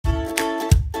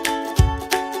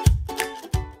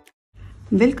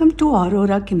Welcome to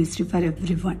Aurora Chemistry for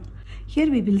everyone. Here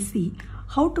we will see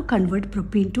how to convert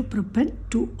propene to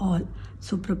propan-2-ol.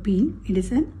 So propene, it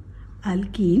is an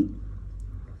alkene.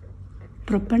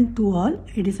 Propan-2-ol,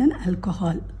 it is an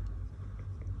alcohol.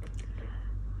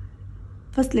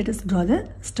 First let us draw the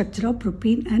structure of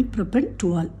propene and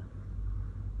propan-2-ol.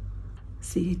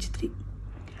 CH3.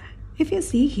 If you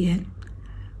see here,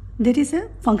 there is a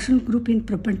functional group in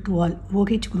propan-2-ol,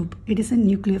 OH group. It is a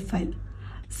nucleophile.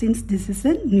 Since this is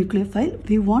a nucleophile,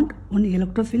 we want one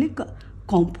electrophilic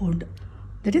compound,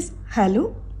 that is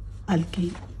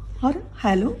haloalkane or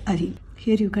haloarine.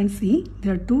 Here you can see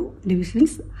there are two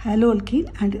divisions,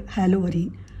 haloalkane and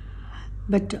haloarine.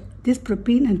 But this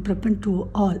propene and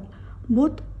propan-2-ol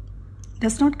both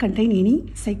does not contain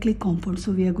any cyclic compound.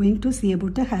 So we are going to see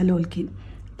about the haloalkane.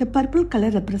 The purple color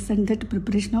represents that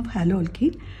preparation of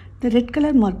haloalkane. The red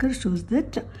color marker shows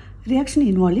that reaction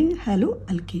involving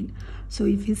haloalkane. So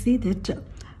if you see that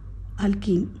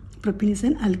alkene, propene is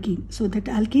an alkene. So that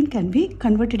alkene can be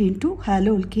converted into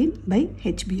haloalkane by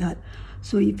HBr.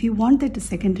 So if you want that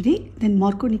secondary, then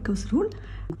Markovnikov's rule.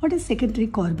 What is secondary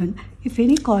carbon? If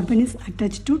any carbon is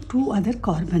attached to two other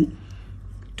carbon,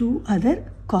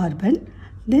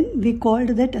 then we called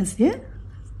that as a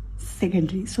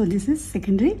secondary. So this is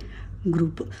secondary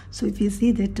group. So if you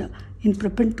see that in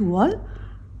propan-2-ol,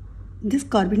 this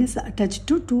carbon is attached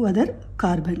to two other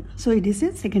carbon. So it is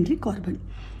a secondary carbon.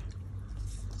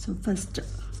 So first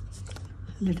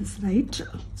let us write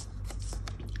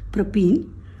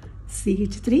propene,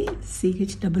 CH3,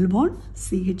 CH double bond,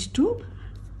 CH2,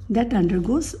 that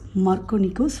undergoes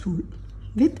Markovnikov's rule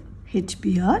with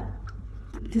HBr.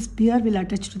 This Br will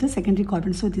attach to the secondary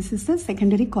carbon. So this is the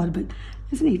secondary carbon,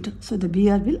 isn't it? So the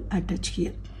Br will attach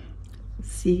here.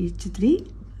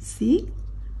 CH3, C,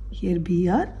 here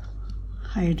Br,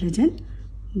 hydrogen,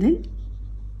 then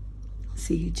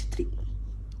CH3.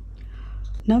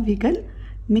 Now we can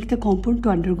make the compound to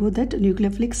undergo that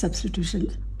nucleophilic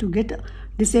substitution to get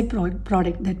desired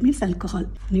product, that means alcohol,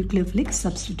 nucleophilic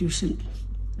substitution.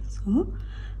 So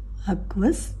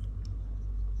aqueous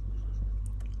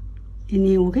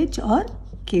NaOH or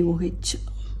KOH.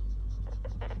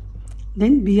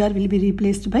 Then Br will be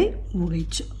replaced by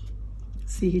OH.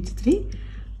 CH3,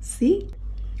 C.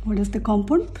 What is the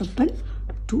compound?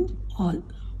 Propan-2-ol.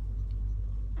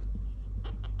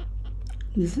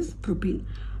 This is propene.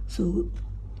 So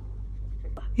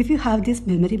if you have this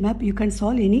memory map, you can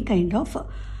solve any kind of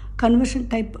conversion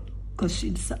type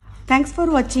questions. Thanks for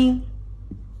watching.